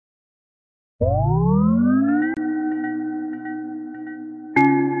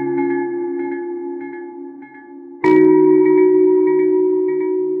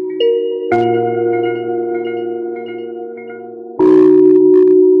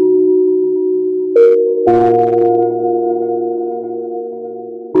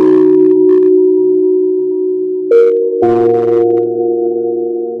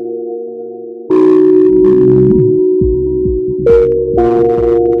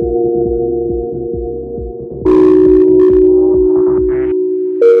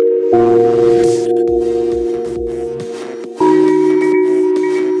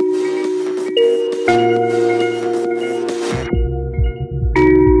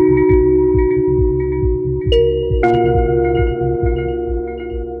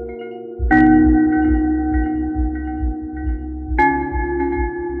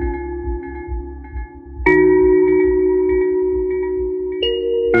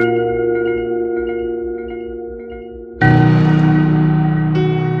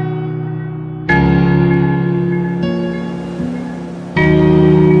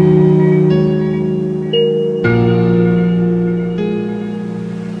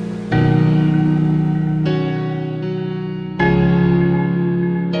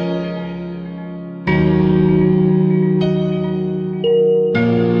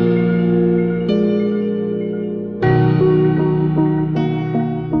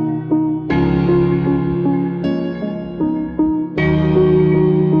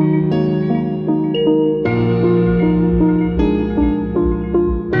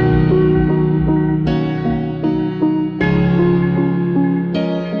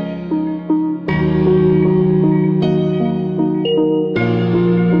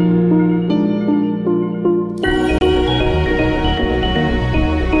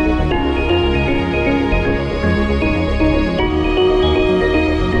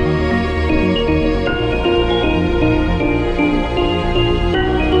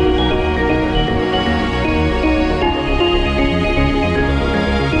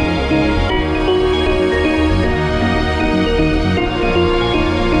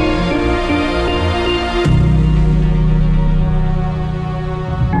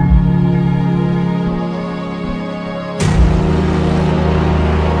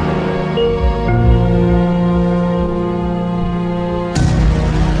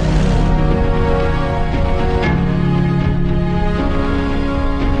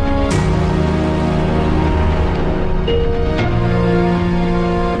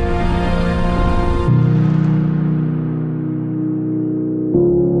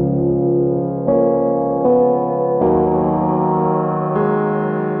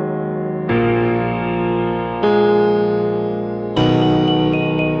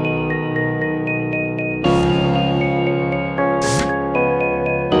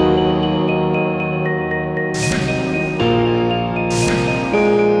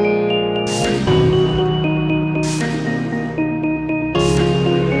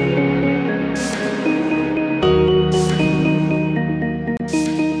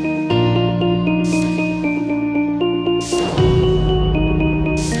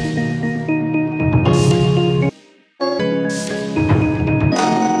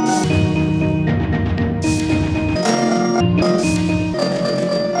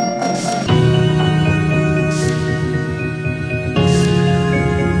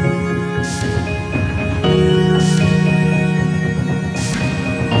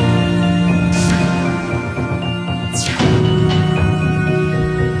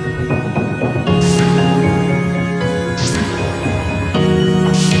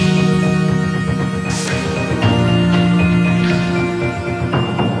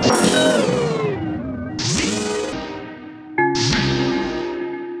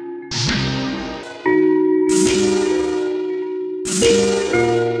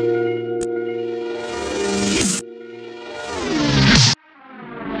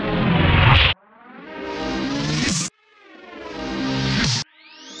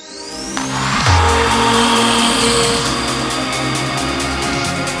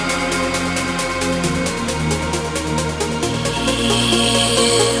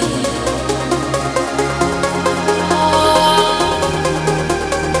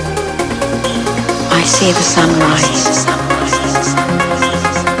see the sunrise.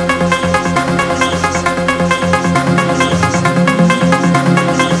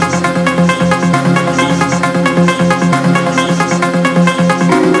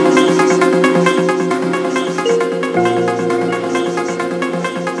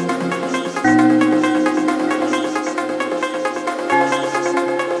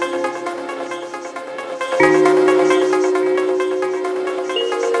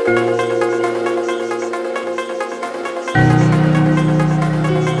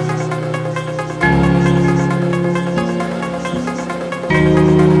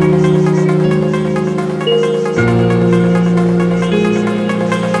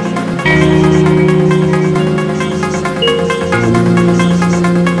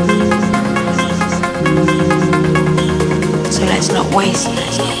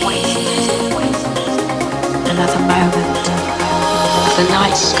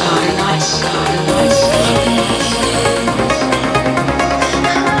 night sky, night sky, night sky.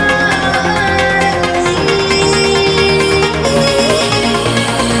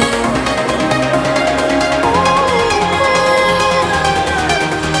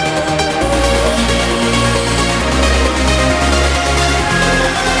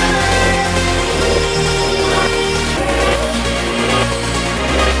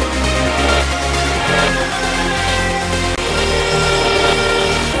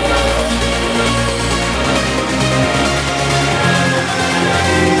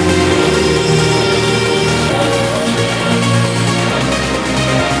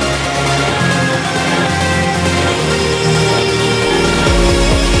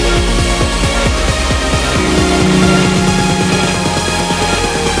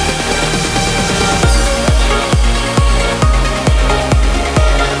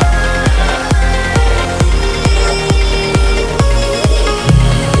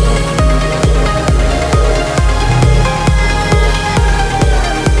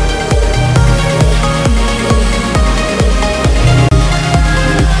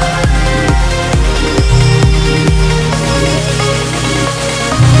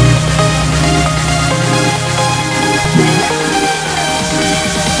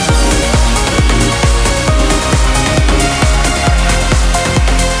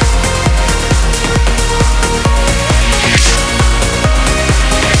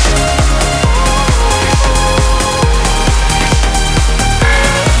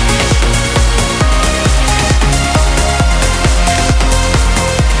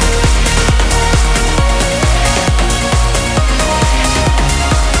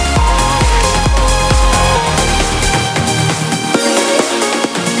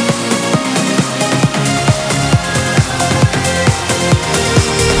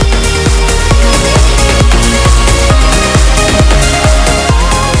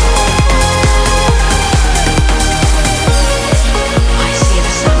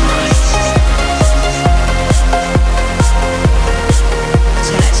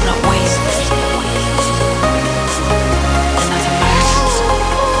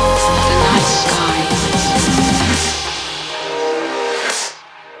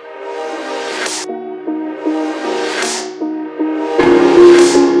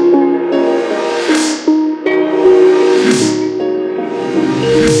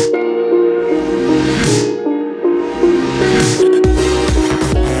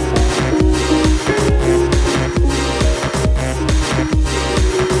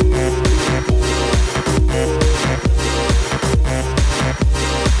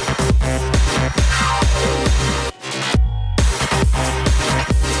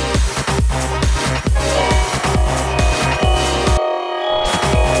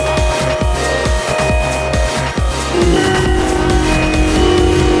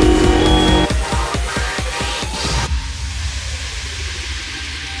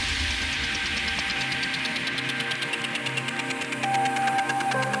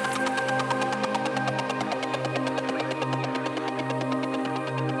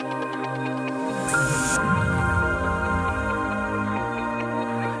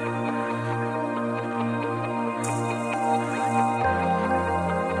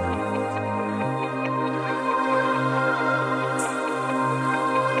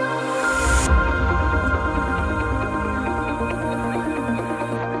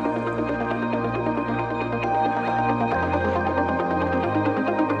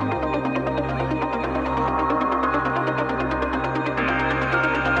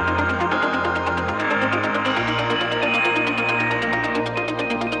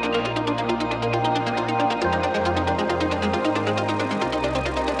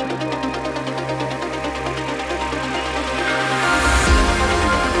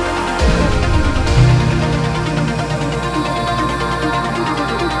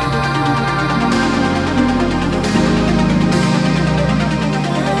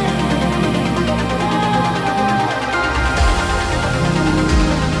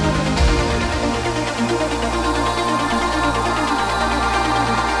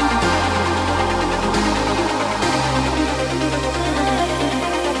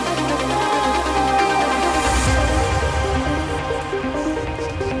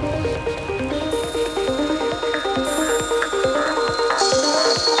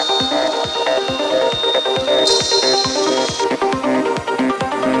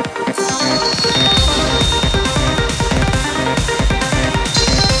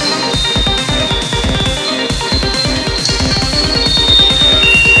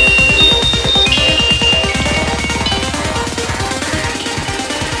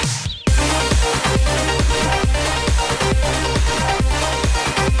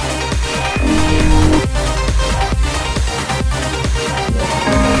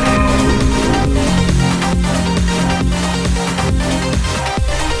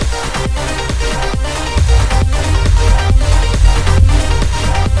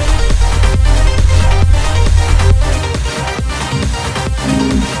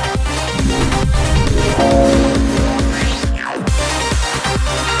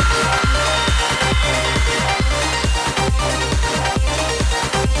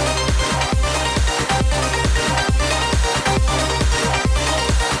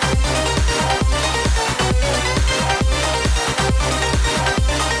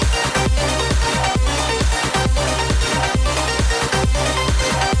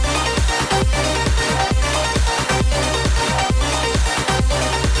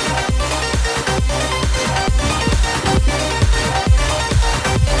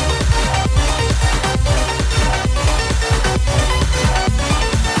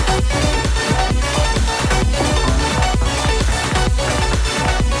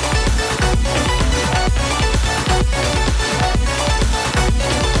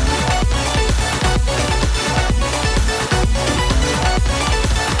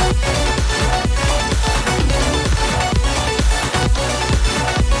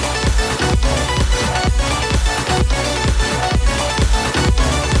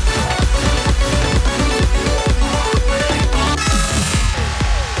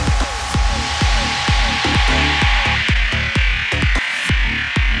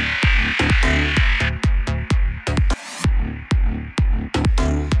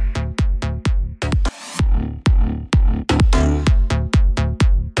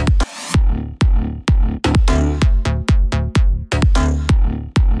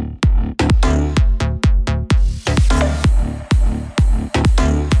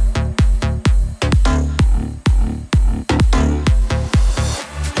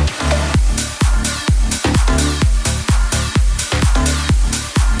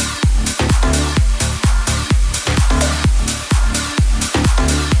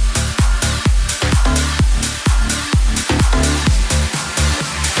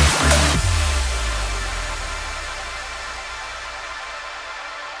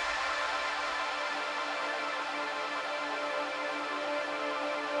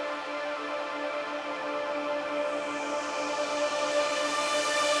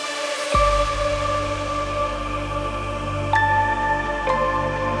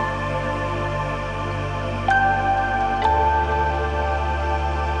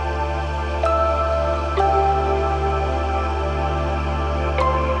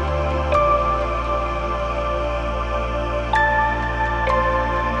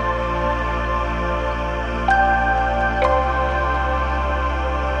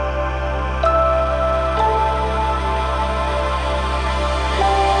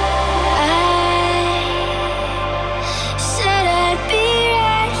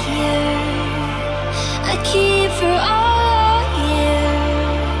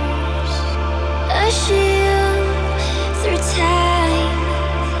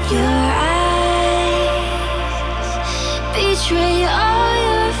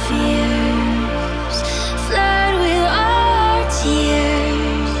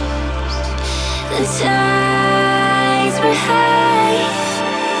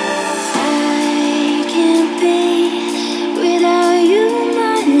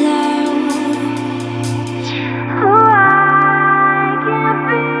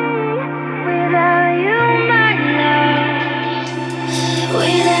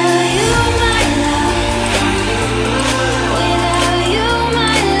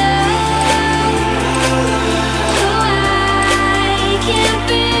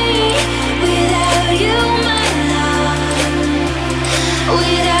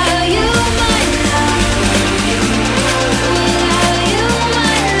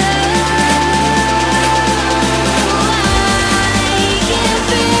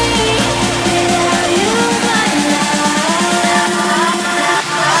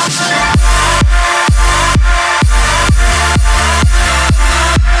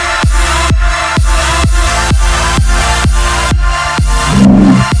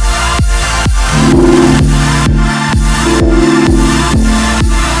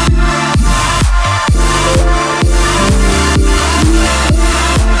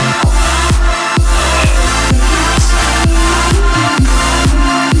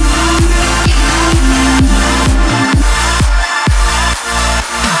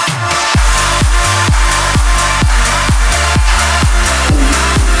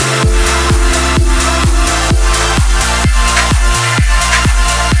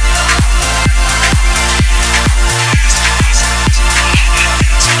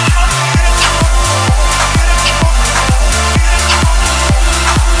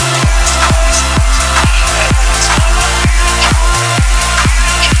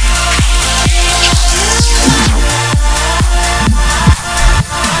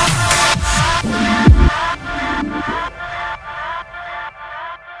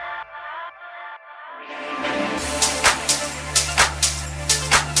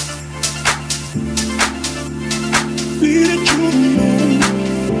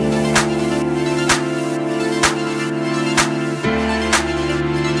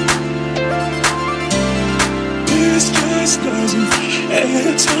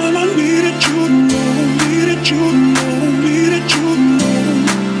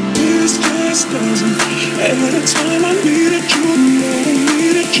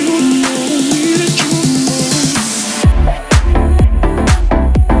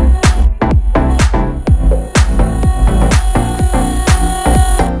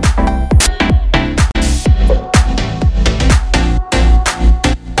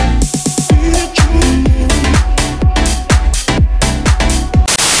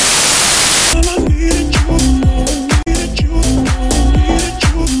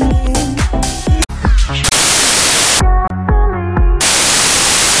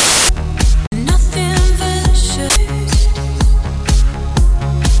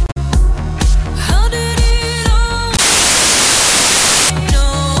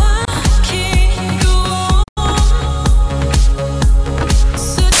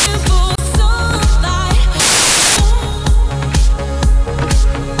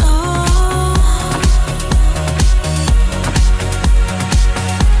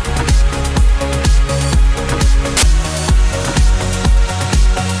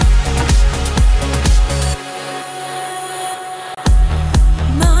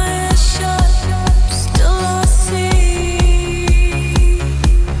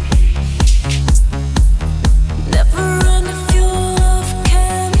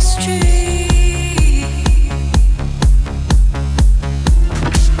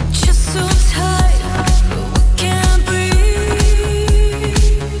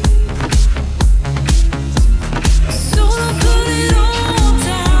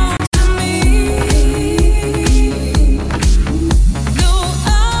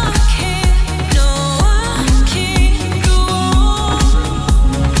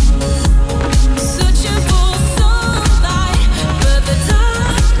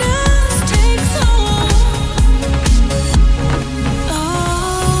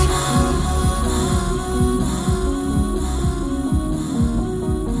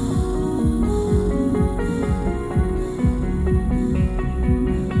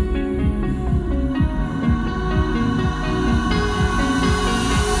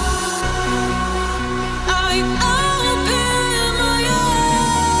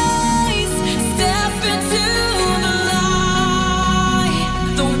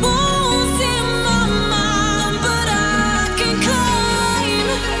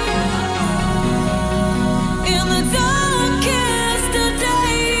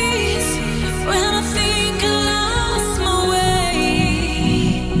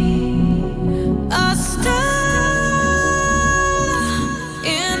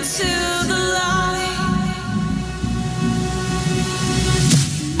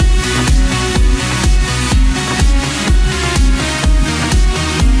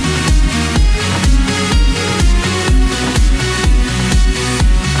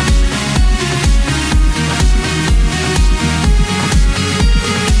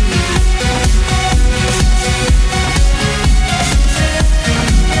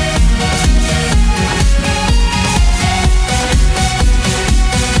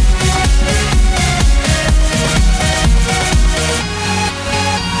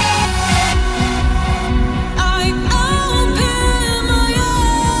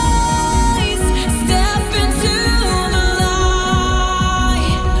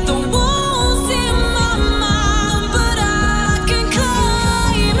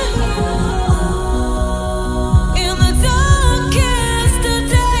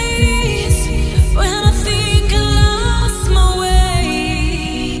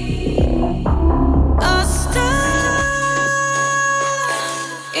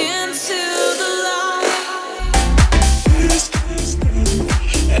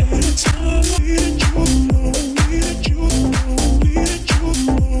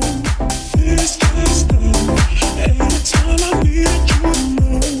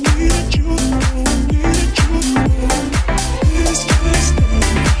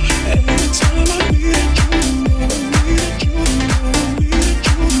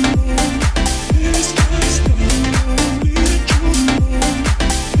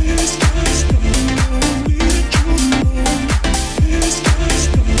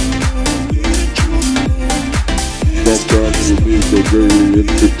 Those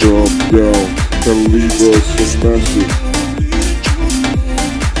aliens to come down and leave us a message.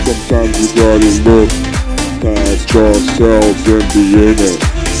 Sometimes we gotta look past ourselves and be in it.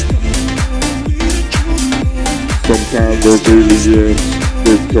 Sometimes those aliens,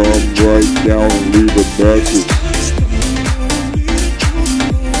 they come right down and leave a message.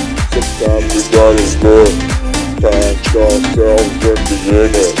 Sometimes we gotta look past ourselves and be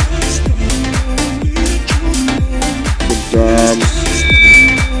in it. Sometimes,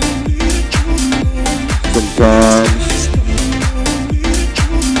 sometimes,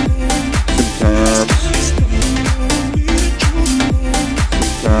 sometimes,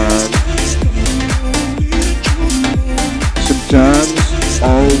 sometimes, sometimes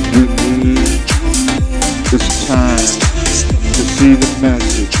all we need is time to see the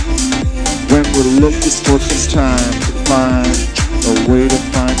message. When we're looking for some time to find a way to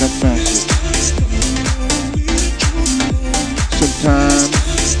find a message. Sometimes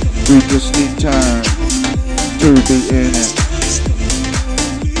we just need time to be in it.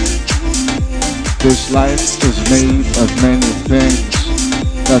 This life is made of many things,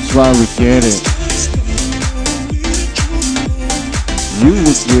 that's why we get it. You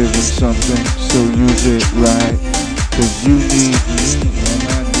were given something, so use it right. Cause you need me and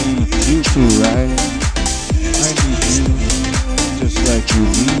I need you too, right? I need you just like you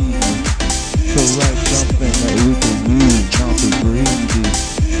need me. So write something that we can use, not be greedy.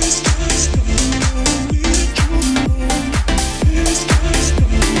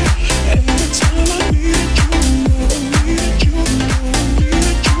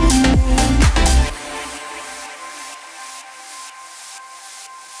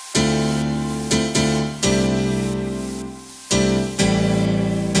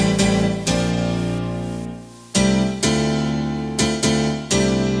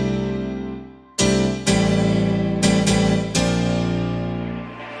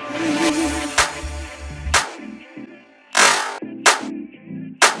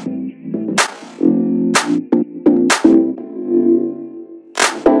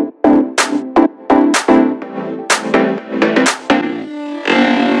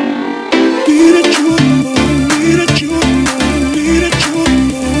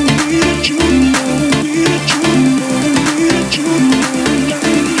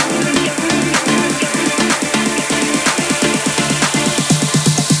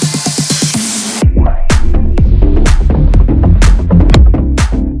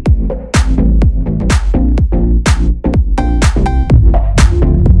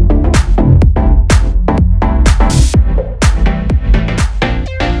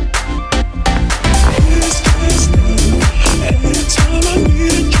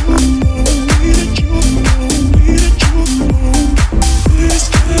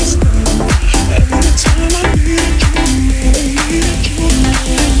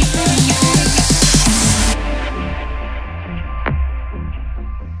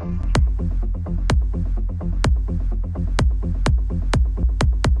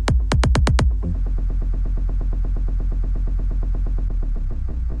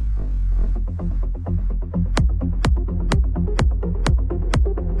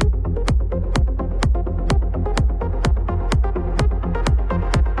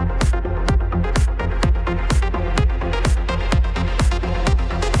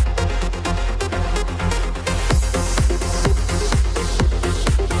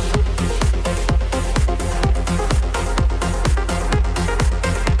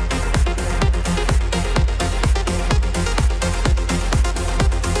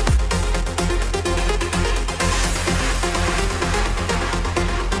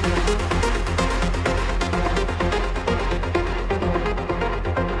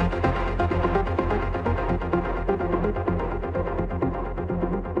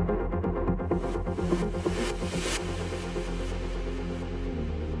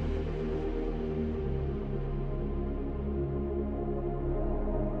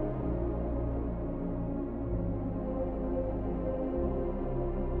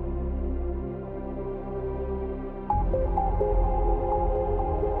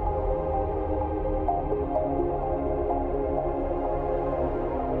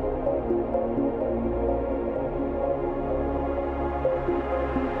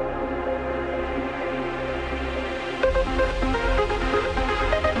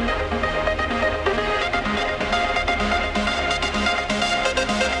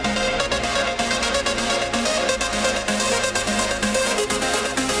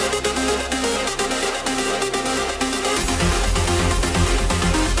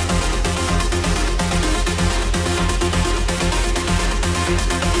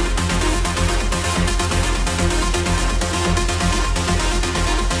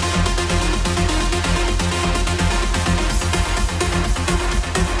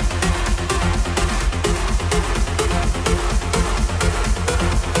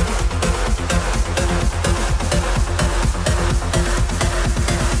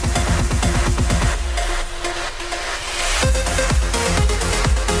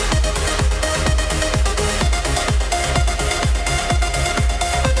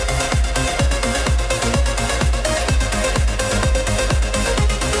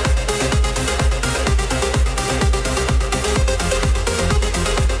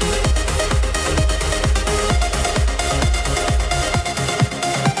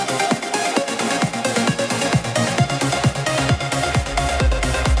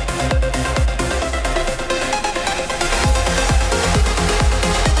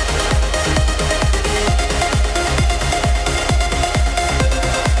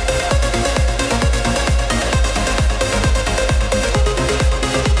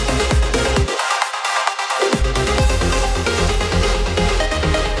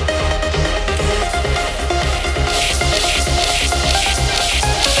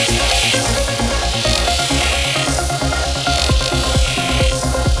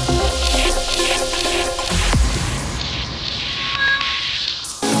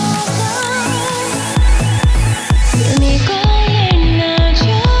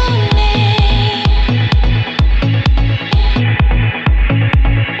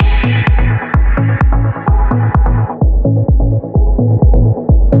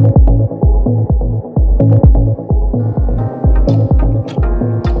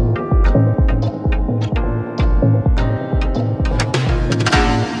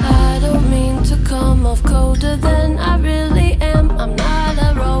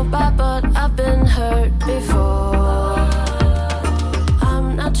 robot, but I've been hurt before.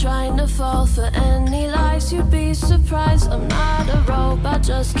 I'm not trying to fall for any lies, you'd be surprised. I'm not a robot,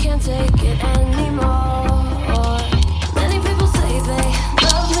 just can't take it anymore. Many people say they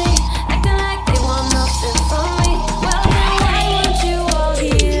love me, acting like they want nothing from me. Well then why weren't you all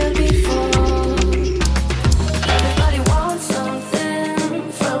here before? Everybody wants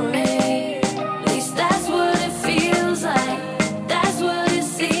something from me, at least that's what it feels like, that's what it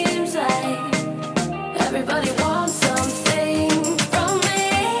seems like. Everybody wants something from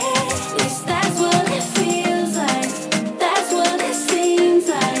me, at least that's what it feels like, that's what it seems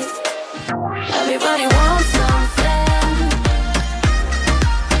like. Everybody wants something.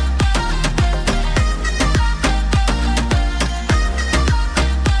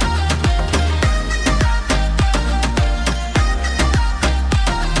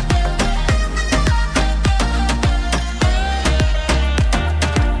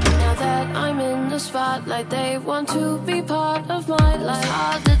 Now that I'm in the spotlight, they want to be part of my life. It's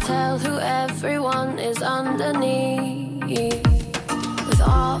hard to tell who everyone is underneath. With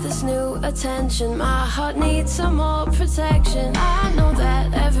all this new attention, my heart needs some more protection. I know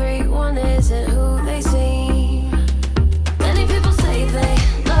that everyone isn't who they seem. Many people say they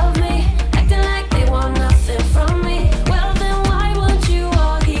love me, acting like they want nothing from me. Well then why weren't you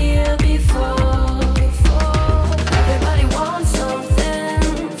all here before? Everybody wants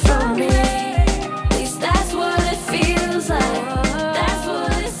something from me, at least that's what it feels like, that's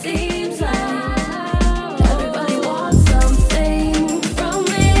what it seems like. Everybody wants something from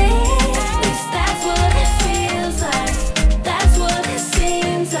me, at least that's what it feels like, that's what it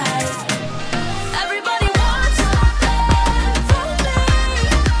seems like. Everybody wants something from me.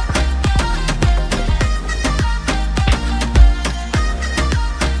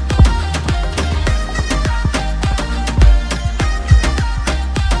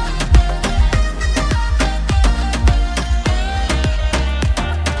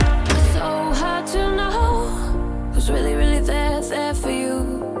 It's so hard to know who's really, really there for you.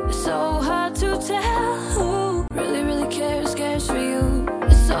 It's so hard to tell who really, really cares for you.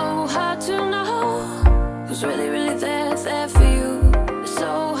 It's so hard to know who's really, really there for you. It's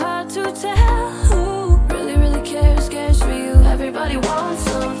so hard to tell who really, really cares for you. Everybody wants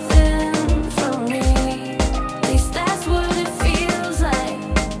something from me, at least that's what it feels like,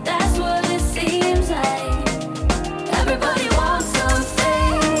 that's what it seems like. Everybody wants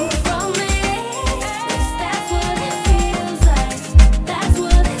something from me, at least that's what it feels like, that's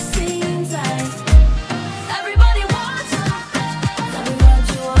what it seems like. Everybody wants something. Tell me what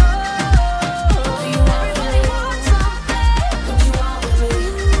you want. Do you want from me? What you want with me?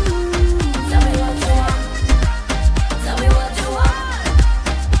 Tell me what you want. Tell me what you want.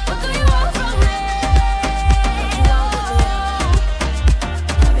 What do you want from me? What you want with me?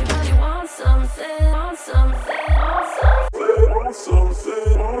 Everybody wants something, wants something, wants something.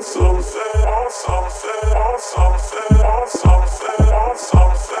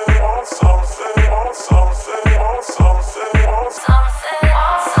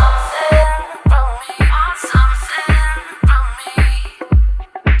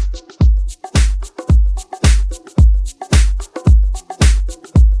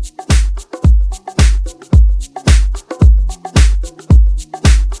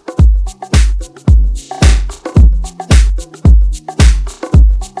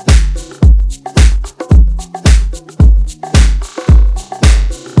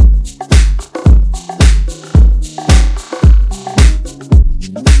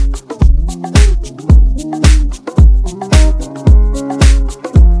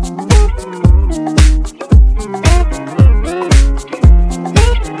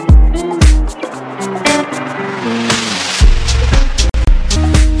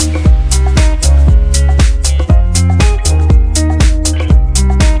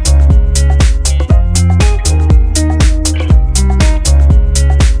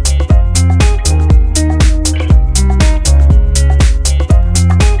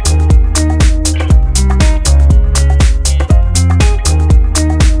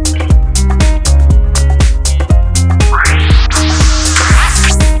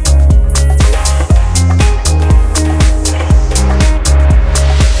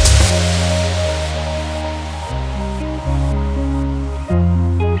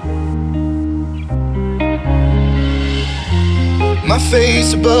 My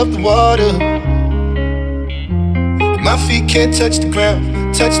face above the water, my feet can't touch the ground,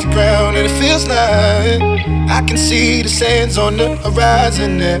 and it feels like I can see the sands on the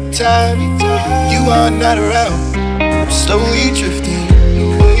horizon every time you are not around. I'm slowly drifting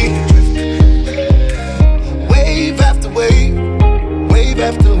away, wave after wave, wave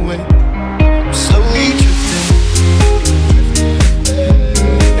after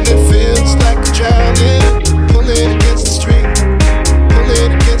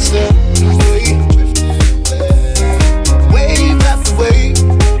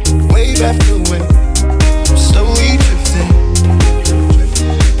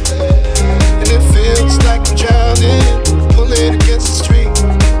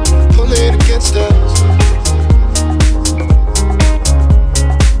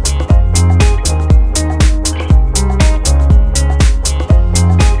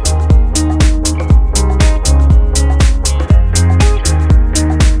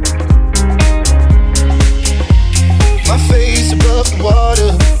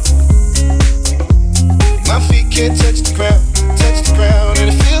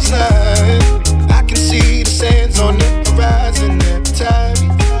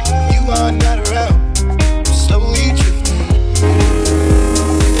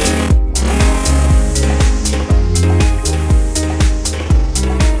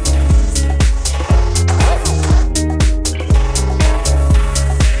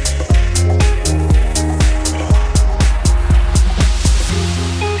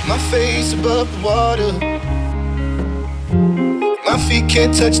My face above the water. My feet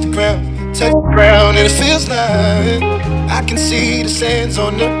can't touch the ground, and it feels like I can see the sands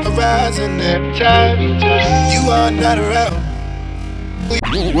on the horizon every time you are not around.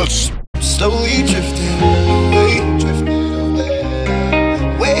 Slowly drifting away,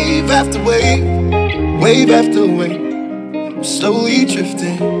 wave after wave, wave after wave. Slowly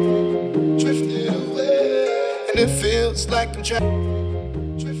drifting away, and it feels like I'm drifting away,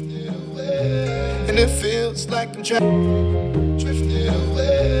 and it feels like I'm drifting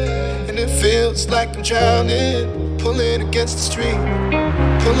away, and it feels like I'm drowning, pulling against the stream,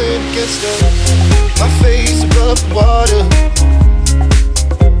 pulling against my face above the water.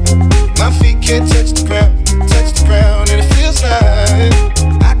 My feet can't touch the ground, and it feels like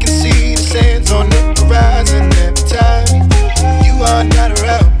I can see the sands on the horizon every time you are not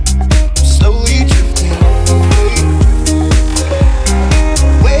around. I'm slowly drifting away,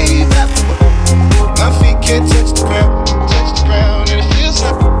 wave after wave. My feet can't touch the ground, and it feels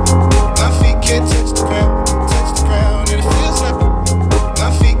like my feet can't touch the ground, and it feels like my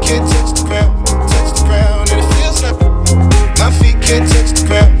feet can't touch the ground, and it feels like my feet can't touch the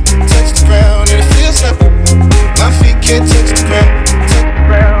ground, and it feels like my feet can't touch the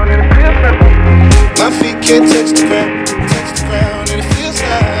ground, and it feels like my feet can't touch the ground, and it feels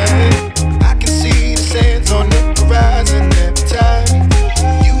like I can see the sands on the horizon every time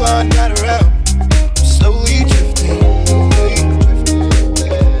you are not around. I'm slowly drifting away,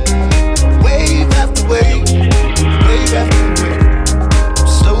 wave after wave, wave after wave. I'm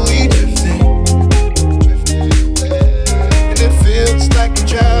slowly drifting away, and it feels like I'm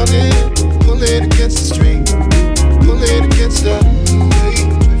drowning, pulling against the stream, pulling against the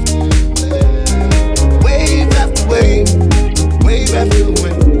wave after wave, wave after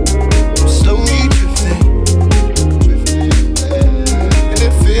wave. I'm slowly drifting, and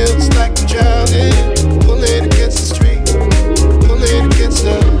it feels like I'm drowning, pulling against the stream, pulling against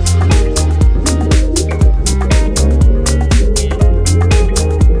the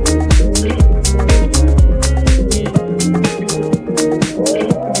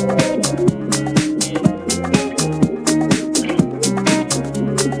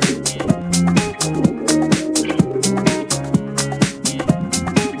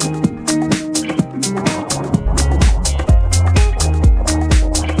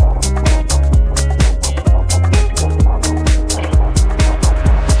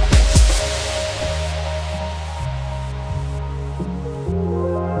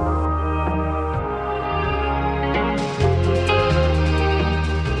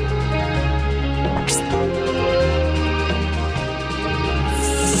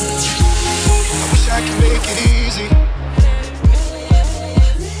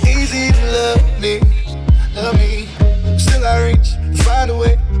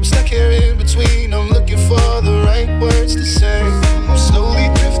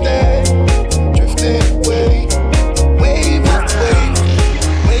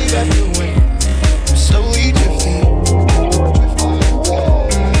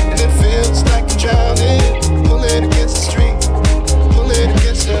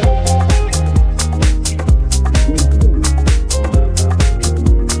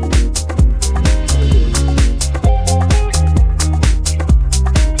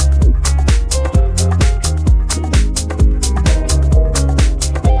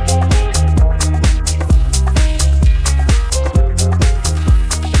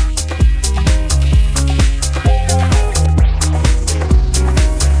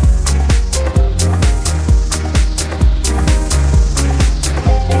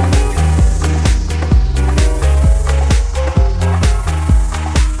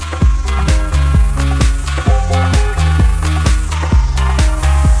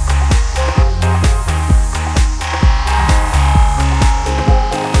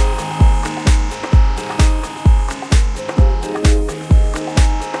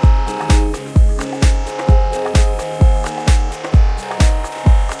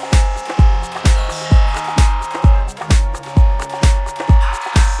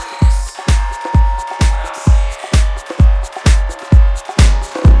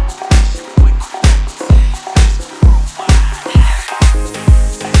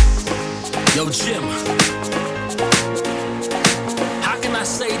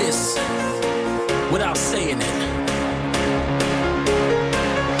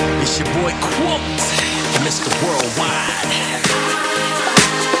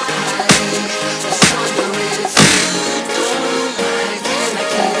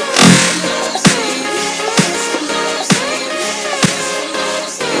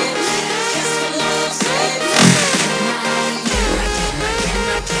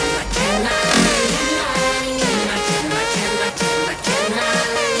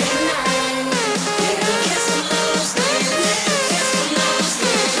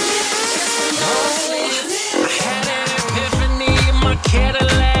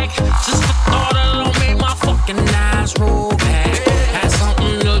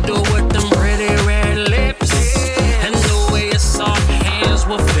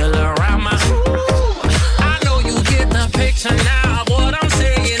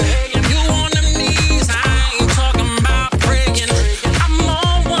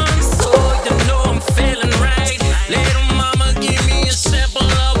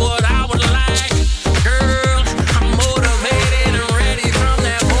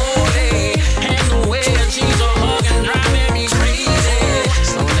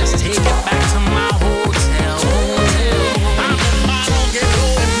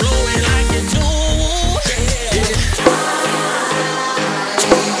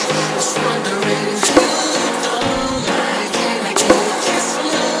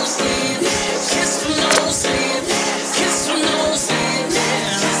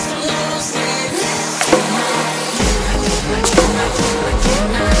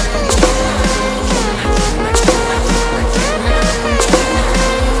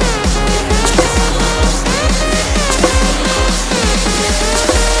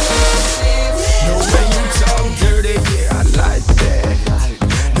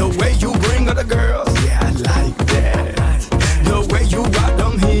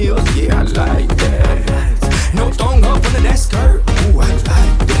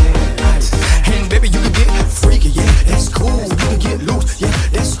yeah,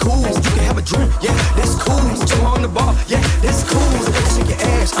 that's cool. You can have a drink, yeah, that's cool. Put you on the bar, yeah, that's cool. The way you shake your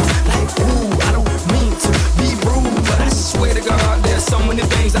ass, I'm like, ooh, I don't mean to be rude, but I swear to God, there's so many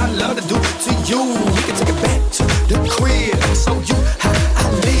things I love to do to you. We can take it back to the crib, show you how I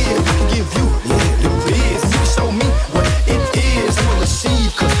live. I can give you, yeah, the biz. You can show me what it is. I'm gonna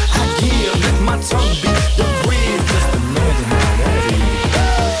receive, cause I give. Let my tongue be the bridge. Just imagine how that is.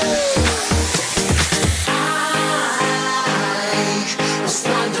 I was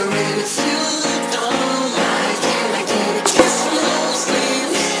wondering if you don't mind. Can I get a kiss from those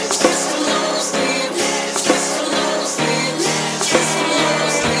lips? Kiss from those lips. Kiss from those lips. Kiss from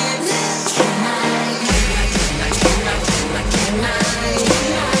those lips. Can I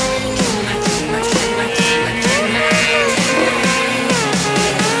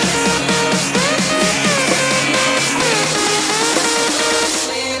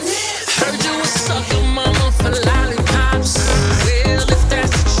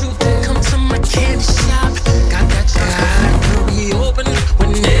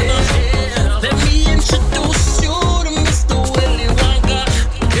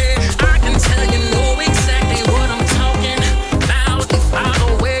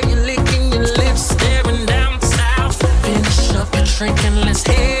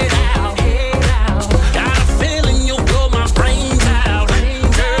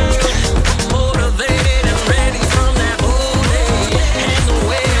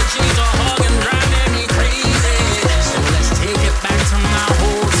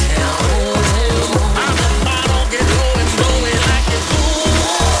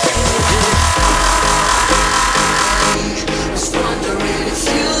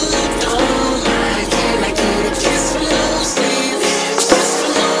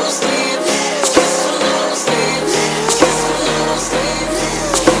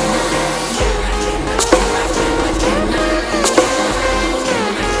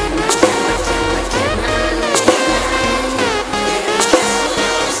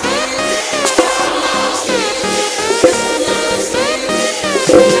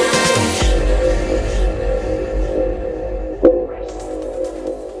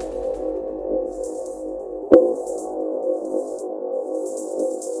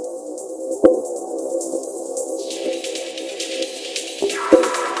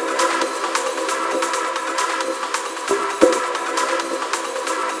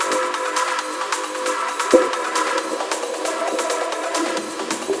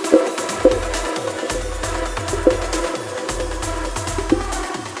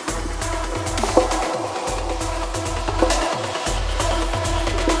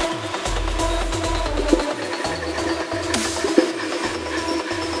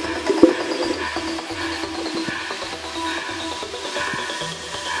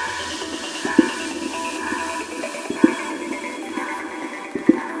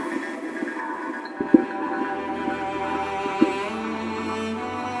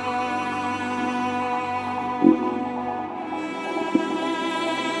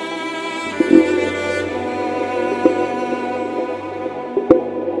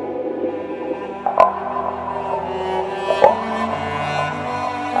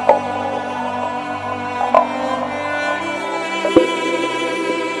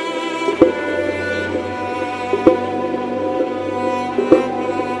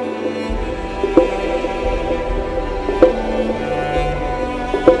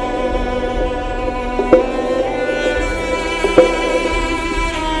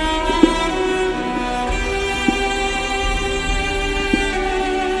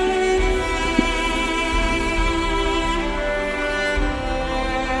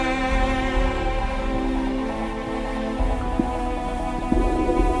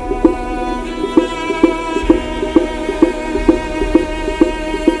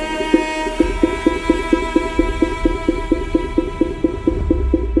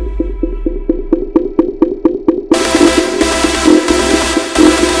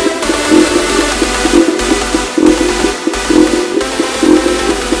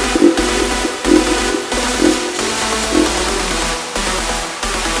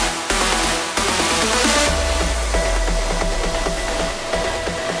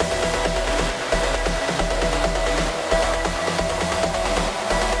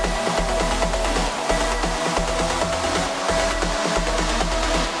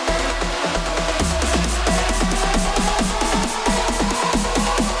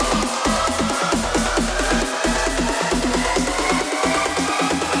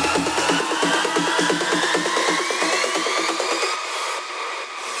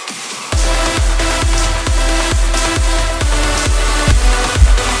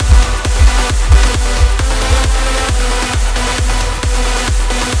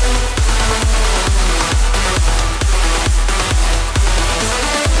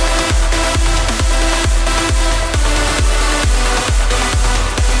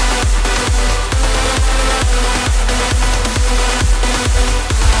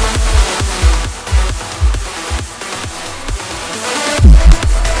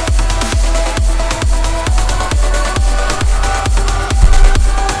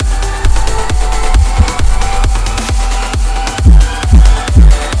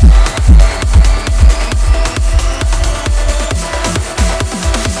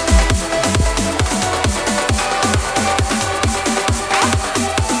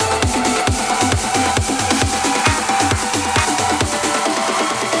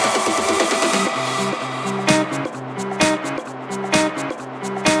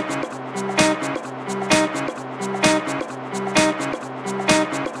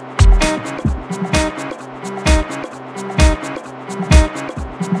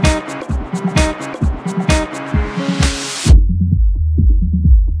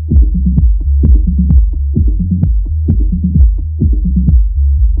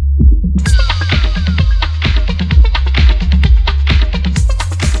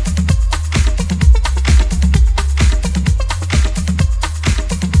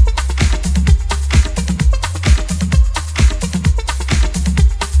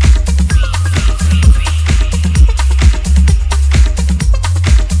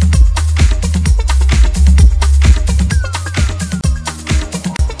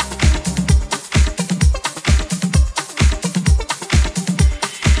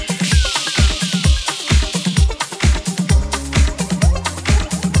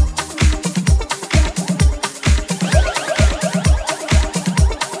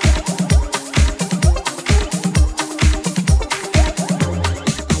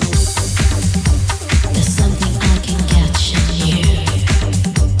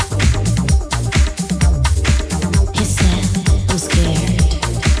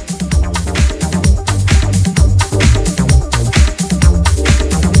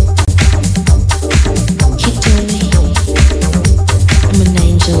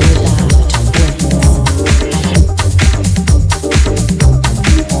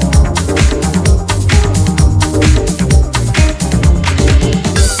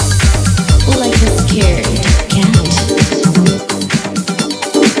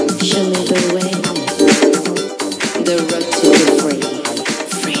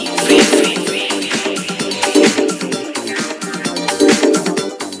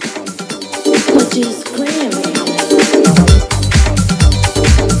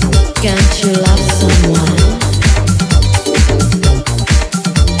Can't you love someone?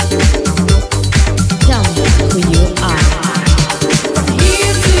 Tell me who you are.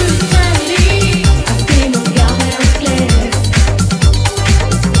 Here to eternity, I feel mon cœur est clair.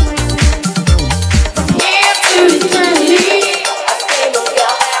 Here to eternity, I feel mon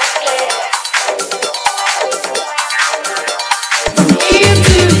cœur est clair. Here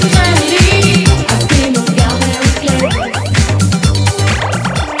to eternity, I feel mon cœur est clair.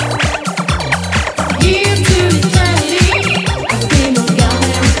 Here to eternity, I feel mon cœur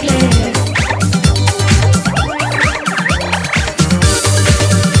est clair.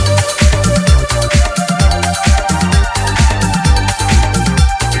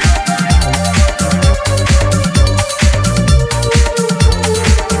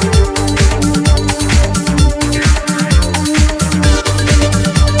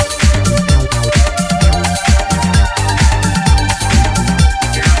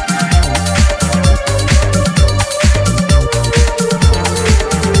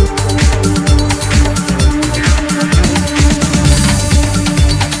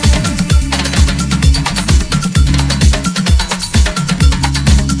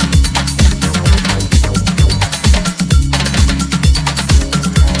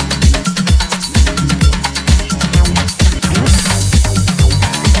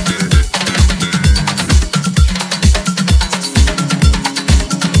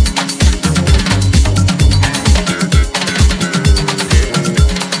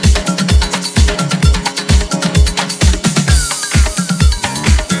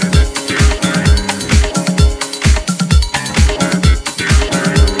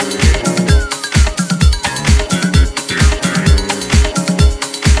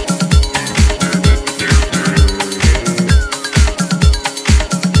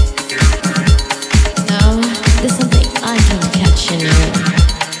 Now, there's something I can't catch in you.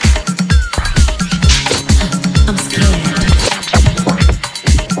 I'm scared.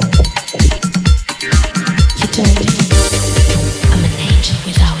 You told me I'm an angel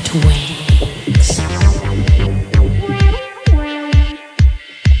without wings.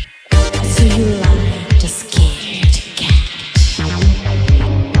 So you like a scared cat.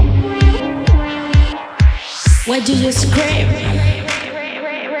 Why do you scream?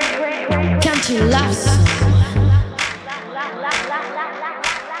 Can't you love someone?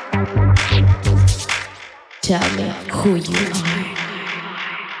 Tell me who you are.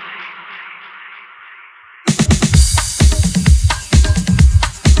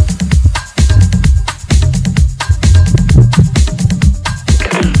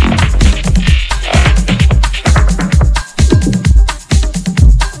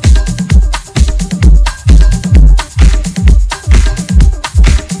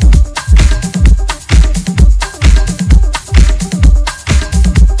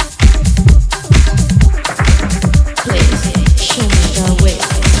 Please show me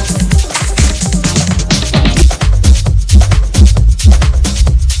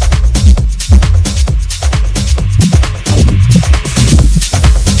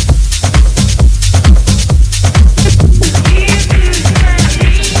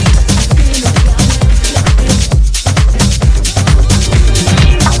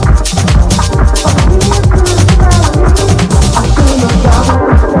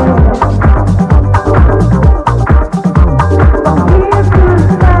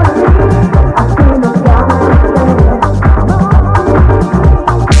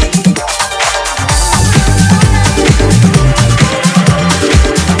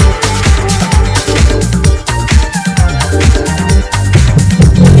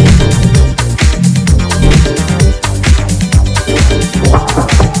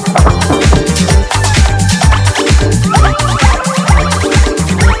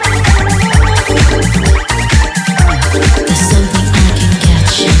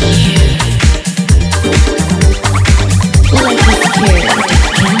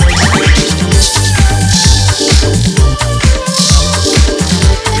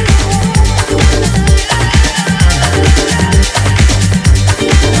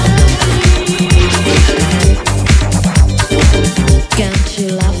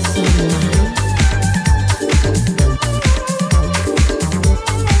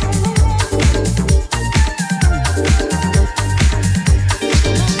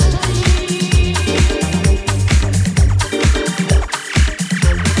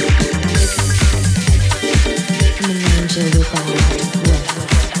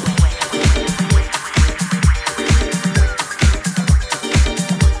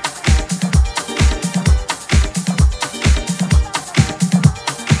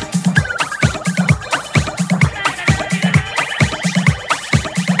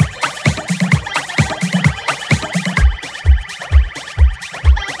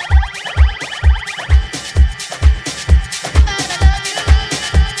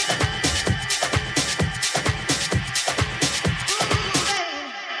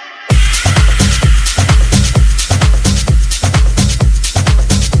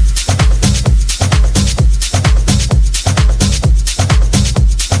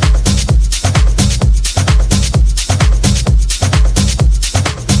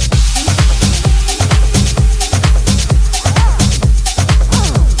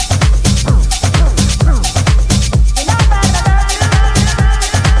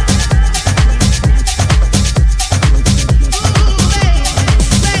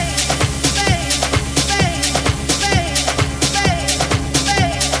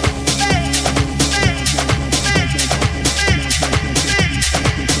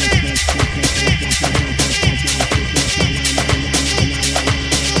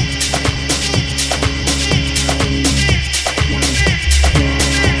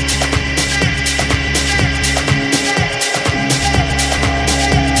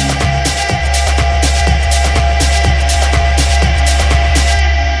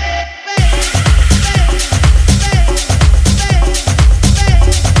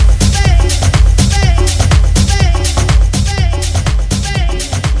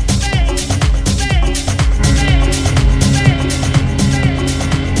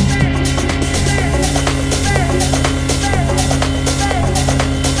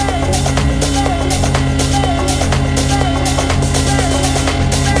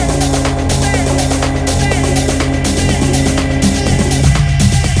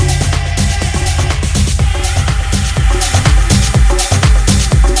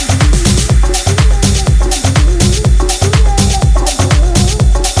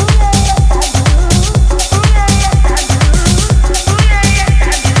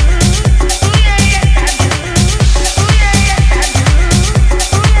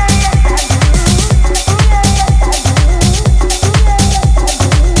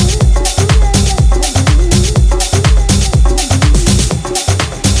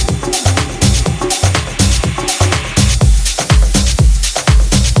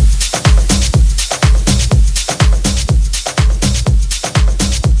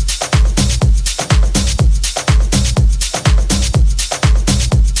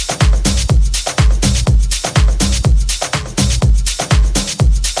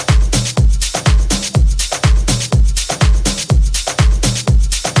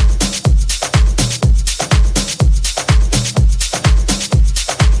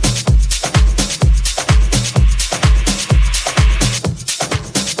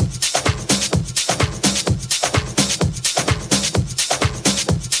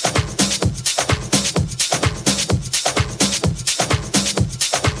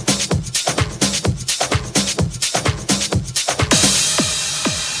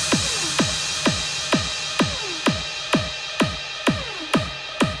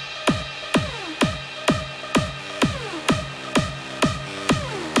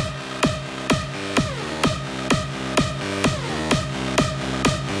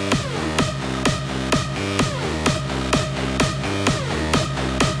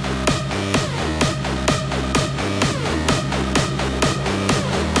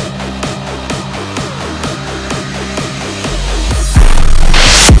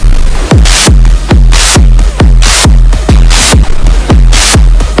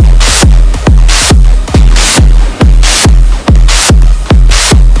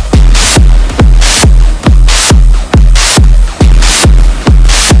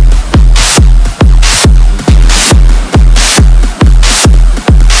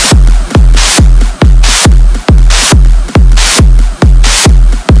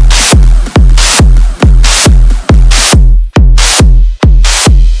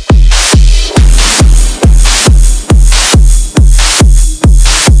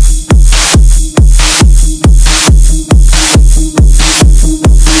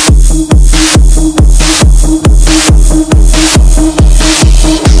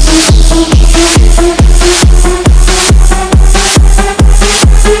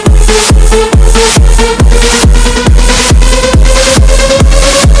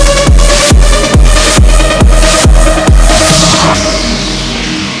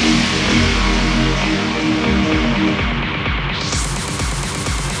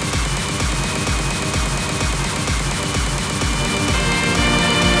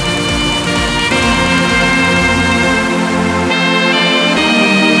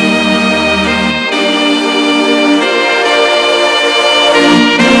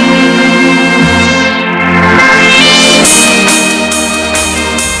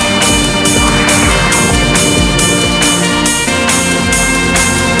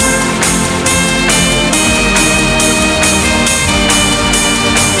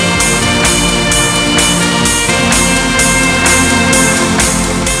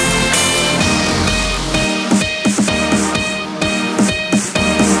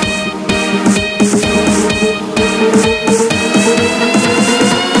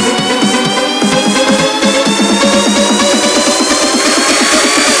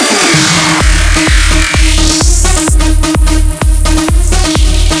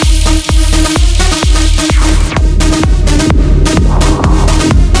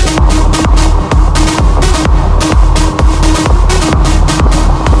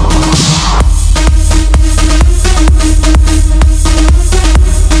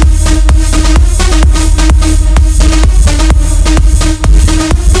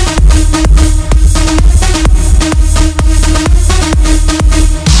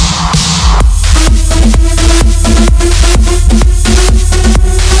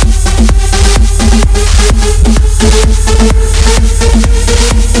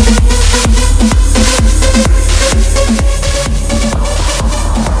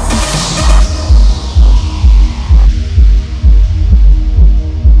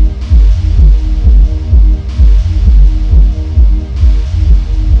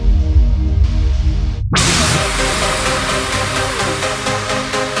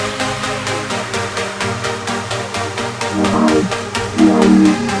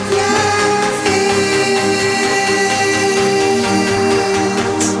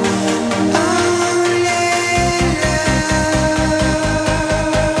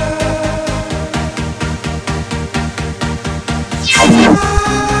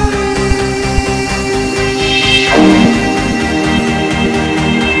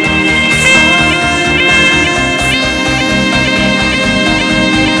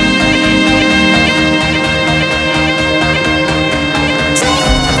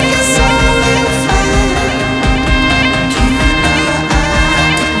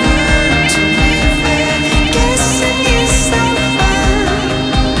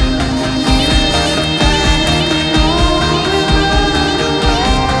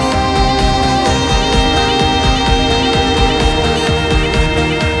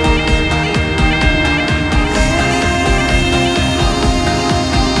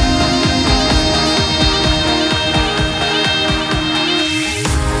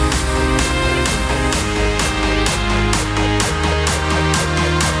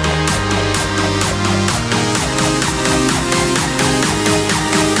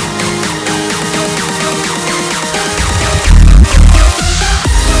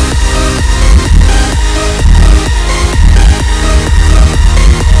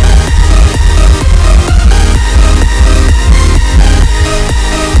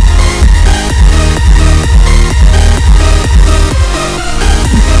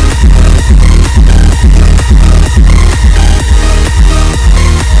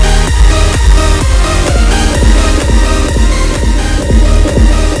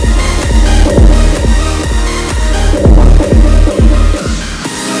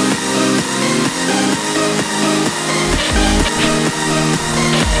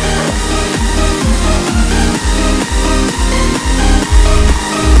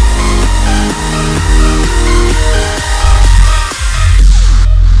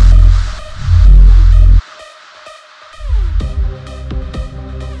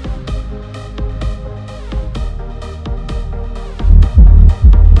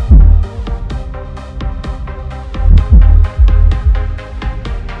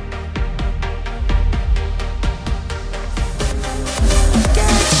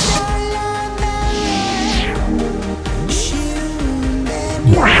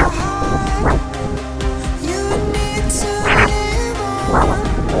Get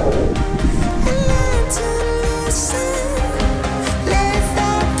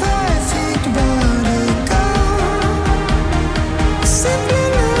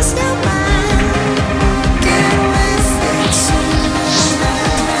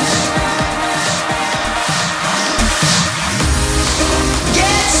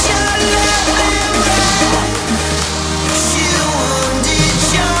your loving right. You wanted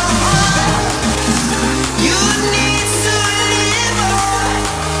your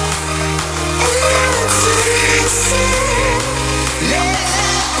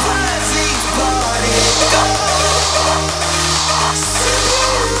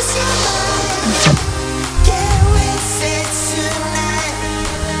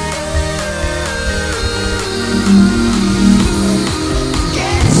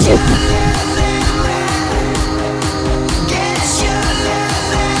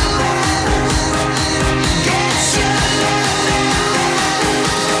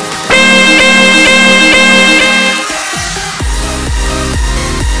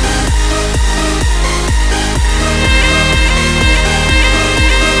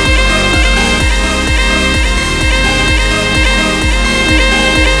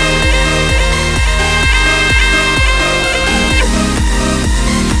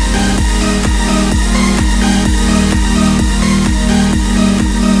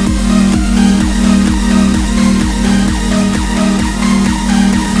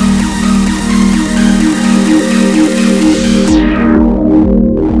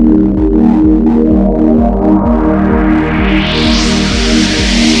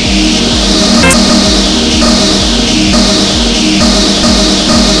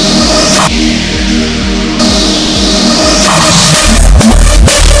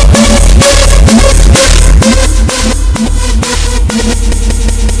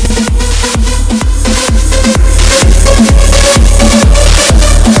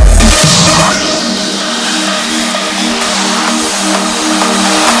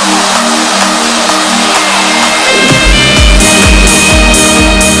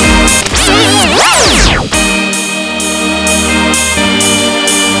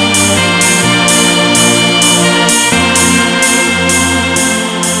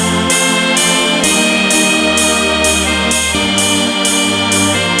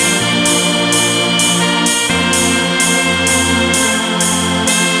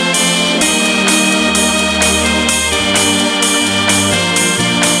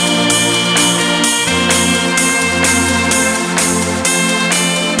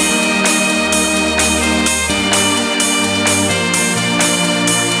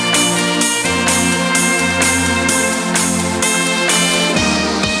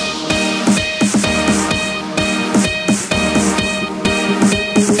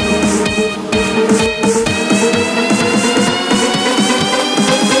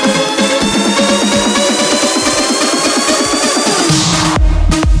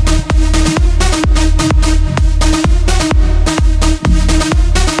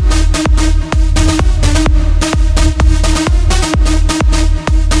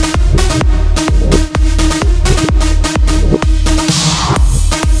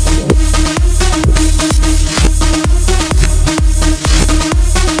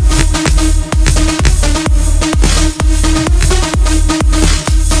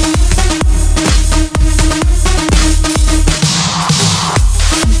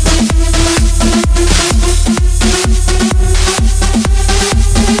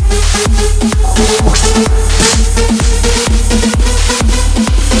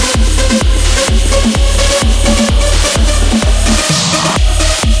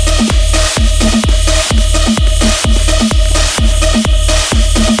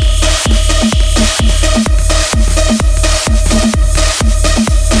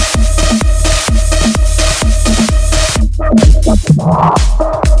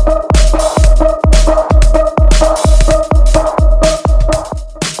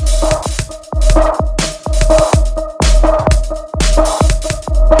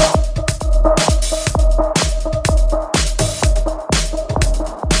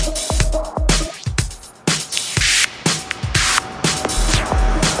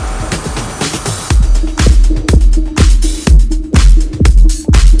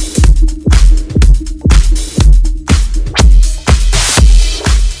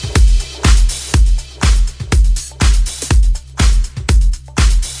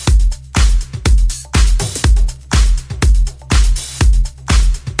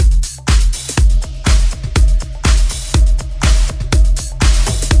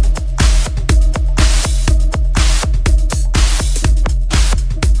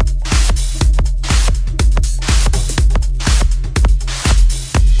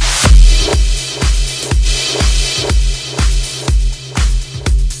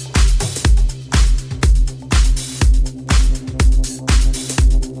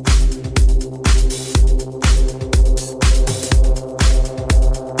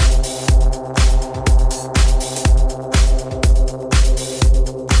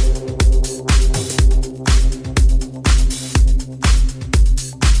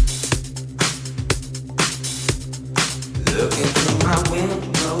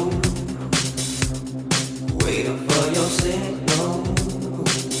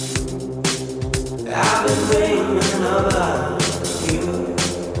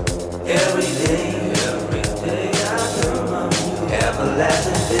day.